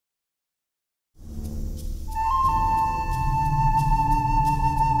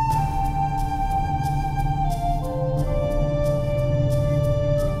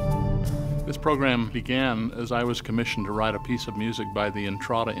program began as I was commissioned to write a piece of music by the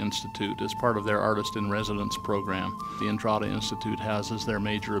Entrada Institute as part of their Artist in Residence program. The Entrada Institute has as their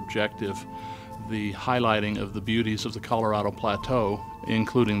major objective the highlighting of the beauties of the Colorado Plateau,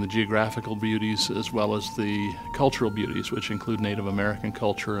 including the geographical beauties as well as the cultural beauties, which include Native American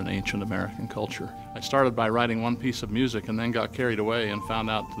culture and ancient American culture. I started by writing one piece of music and then got carried away and found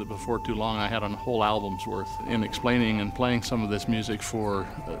out that before too long I had a whole album's worth. In explaining and playing some of this music for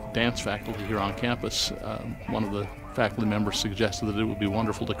dance faculty here on campus, one of the faculty members suggested that it would be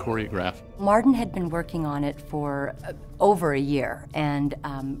wonderful to choreograph. Marden had been working on it for over a year, and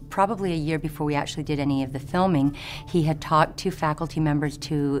probably a year before we actually did any of the filming, he had talked to faculty members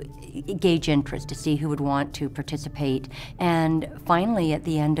to gauge interest, to see who would want to participate. And finally, at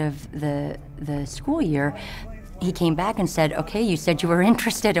the end of the school year, he came back and said, okay, you said you were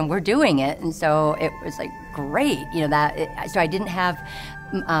interested and we're doing it. And so it was like, great, so I didn't have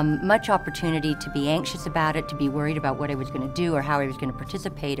much opportunity to be anxious about it, to be worried about what I was going to do or how I was going to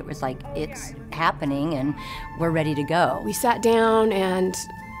participate. It was like, it's happening and we're ready to go. We sat down and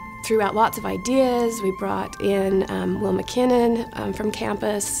threw out lots of ideas. We brought in Will McKinnon from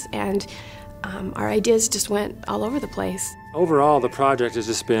campus, and our ideas just went all over the place. Overall, the project has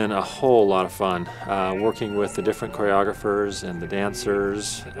just been a whole lot of fun, working with the different choreographers and the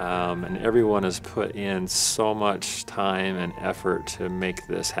dancers, and everyone has put in so much time and effort to make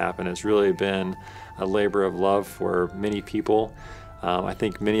this happen. It's really been a labor of love for many people. I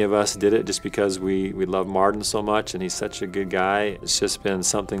think many of us did it just because we love Marden so much and he's such a good guy. It's just been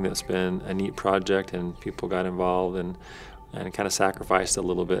something that's been a neat project, and people got involved and kind of sacrificed a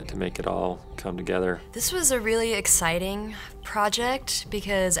little bit to make it all come together. This was a really exciting project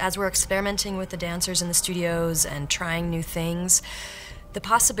because as we're experimenting with the dancers in the studios and trying new things, the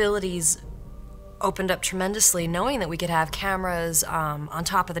possibilities opened up tremendously, knowing that we could have cameras on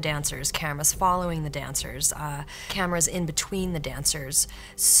top of the dancers, cameras following the dancers, cameras in between the dancers.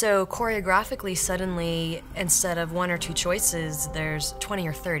 So choreographically, suddenly, instead of one or two choices, there's 20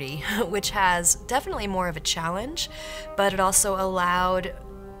 or 30, which has definitely more of a challenge, but it also allowed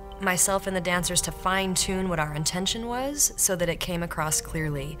myself and the dancers to fine-tune what our intention was so that it came across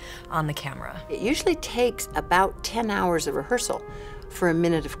clearly on the camera. It usually takes about 10 hours of rehearsal for a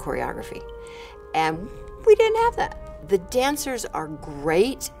minute of choreography. And we didn't have that. The dancers are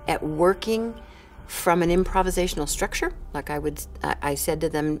great at working from an improvisational structure. Like I said to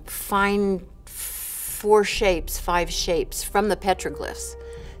them, find 5 shapes from the petroglyphs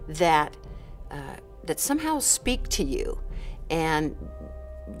that somehow speak to you, and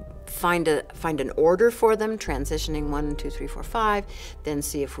find an order for them, transitioning 1, 2, 3, 4, 5. Then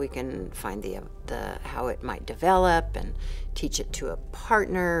see if we can find the how it might develop, and teach it to a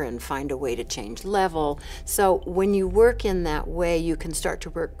partner, and find a way to change level. So when you work in that way, you can start to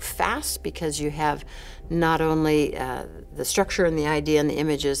work fast because you have not only the structure and the idea and the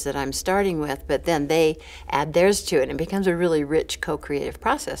images that I'm starting with, but then they add theirs to it, and it becomes a really rich co-creative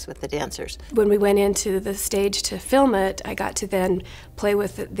process with the dancers. When we went into the stage to film it, I got to then play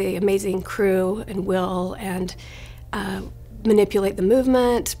with the amazing crew and Will, and manipulate the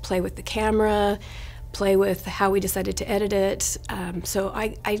movement, play with the camera, play with how we decided to edit it. So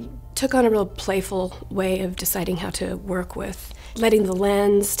I took on a real playful way of deciding how to work with letting the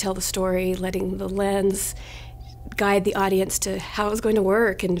lens tell the story, letting the lens guide the audience to how it was going to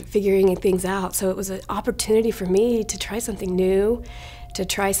work, and figuring things out. So it was an opportunity for me to try something new, to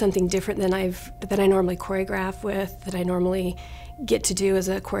try something different than I normally choreograph with, that I normally get to do as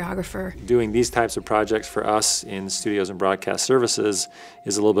a choreographer. Doing these types of projects for us in studios and broadcast services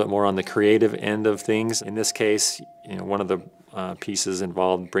is a little bit more on the creative end of things. In this case, one of the pieces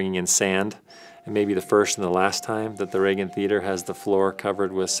involved bringing in sand, and maybe the first and the last time that the Reagan Theater has the floor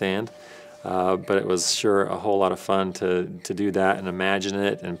covered with sand. But it was sure a whole lot of fun to do that and imagine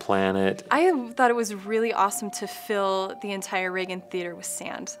it and plan it. I thought it was really awesome to fill the entire Reagan Theater with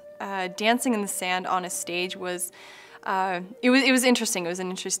sand. Dancing in the sand on a stage was it was interesting. It was an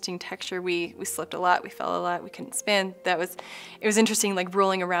interesting texture. We slipped a lot, we fell a lot, we couldn't spin. It was interesting, like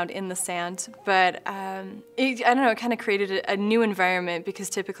rolling around in the sand. But I don't know, it kind of created a new environment, because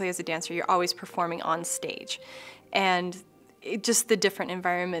typically as a dancer you're always performing on stage, and just the different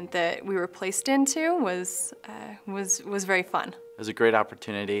environment that we were placed into was very fun. It was a great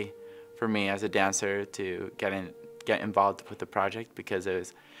opportunity for me as a dancer to get involved with the project, because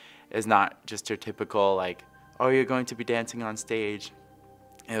it's not just your typical, like, oh, you're going to be dancing on stage.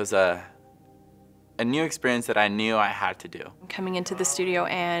 It was a new experience that I knew I had to do. Coming into the studio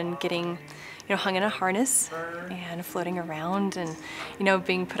and getting hung in a harness and floating around, and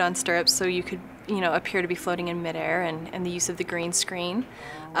being put on stirrups so you could appear to be floating in midair, and the use of the green screen.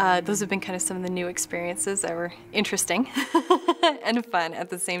 Those have been kind of some of the new experiences that were interesting and fun at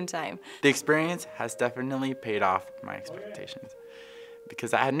the same time. The experience has definitely paid off my expectations,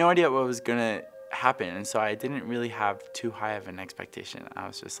 because I had no idea what was gonna happen, and so I didn't really have too high of an expectation. I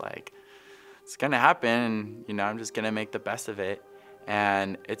was just like, it's gonna happen, and I'm just gonna make the best of it.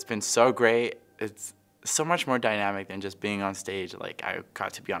 And it's been so great. It's so much more dynamic than just being on stage. Like, I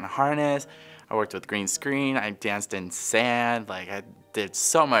got to be on a harness, I worked with green screen, I danced in sand, like I did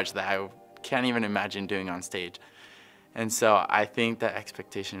so much that I can't even imagine doing on stage. And so I think that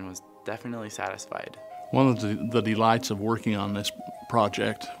expectation was definitely satisfied. One of the delights of working on this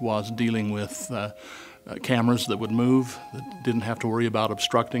project was dealing with cameras that would move, that didn't have to worry about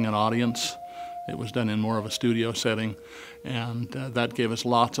obstructing an audience. It was done in more of a studio setting, and that gave us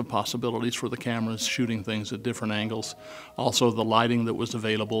lots of possibilities for the cameras, shooting things at different angles. Also, the lighting that was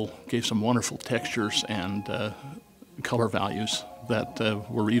available gave some wonderful textures and color values that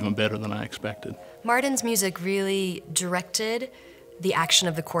were even better than I expected. Marden's music really directed the action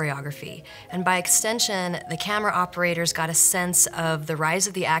of the choreography, and by extension, the camera operators got a sense of the rise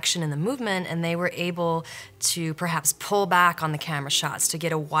of the action and the movement, and they were able to perhaps pull back on the camera shots to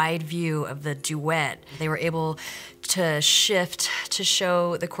get a wide view of the duet. They were able to shift to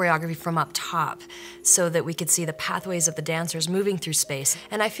show the choreography from up top so that we could see the pathways of the dancers moving through space.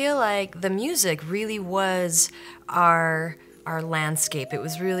 And I feel like the music really was our landscape. It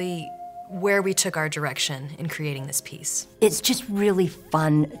was really where we took our direction in creating this piece. It's just really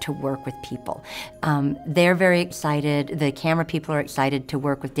fun to work with people. They're very excited. The camera people are excited to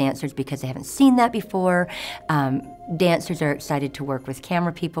work with dancers because they haven't seen that before. Dancers are excited to work with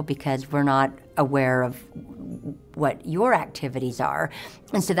camera people because we're not aware of what your activities are.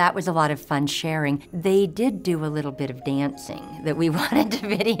 And so that was a lot of fun sharing. They did do a little bit of dancing that we wanted to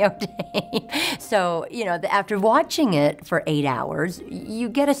videotape. So, after watching it for 8 hours, you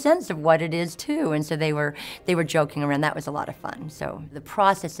get a sense of what it is too. And so they were joking around. That was a lot of fun. So the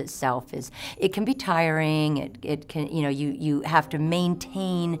process itself it can be tiring. It can, you have to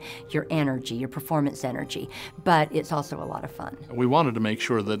maintain your energy, your performance energy, but it's also a lot of fun. We wanted to make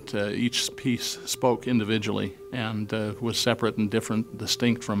sure that each piece spoke individually and was separate and different,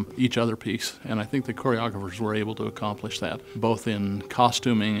 distinct from each other piece. And I think the choreographers were able to accomplish that, both in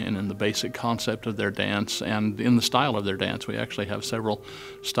costuming and in the basic concept of their dance and in the style of their dance. We actually have several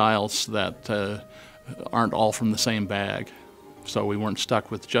styles that aren't all from the same bag. So we weren't stuck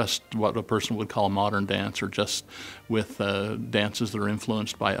with just what a person would call modern dance or just with dances that are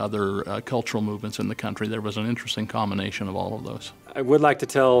influenced by other cultural movements in the country. There was an interesting combination of all of those. I would like to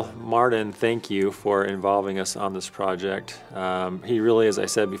tell Marden thank you for involving us on this project. He really, as I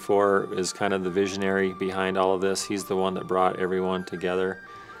said before, is kind of the visionary behind all of this. He's the one that brought everyone together,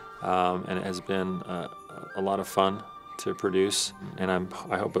 and it has been a lot of fun to produce, and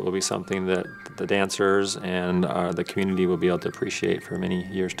I hope it will be something that the dancers and the community will be able to appreciate for many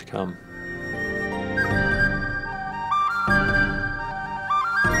years to come.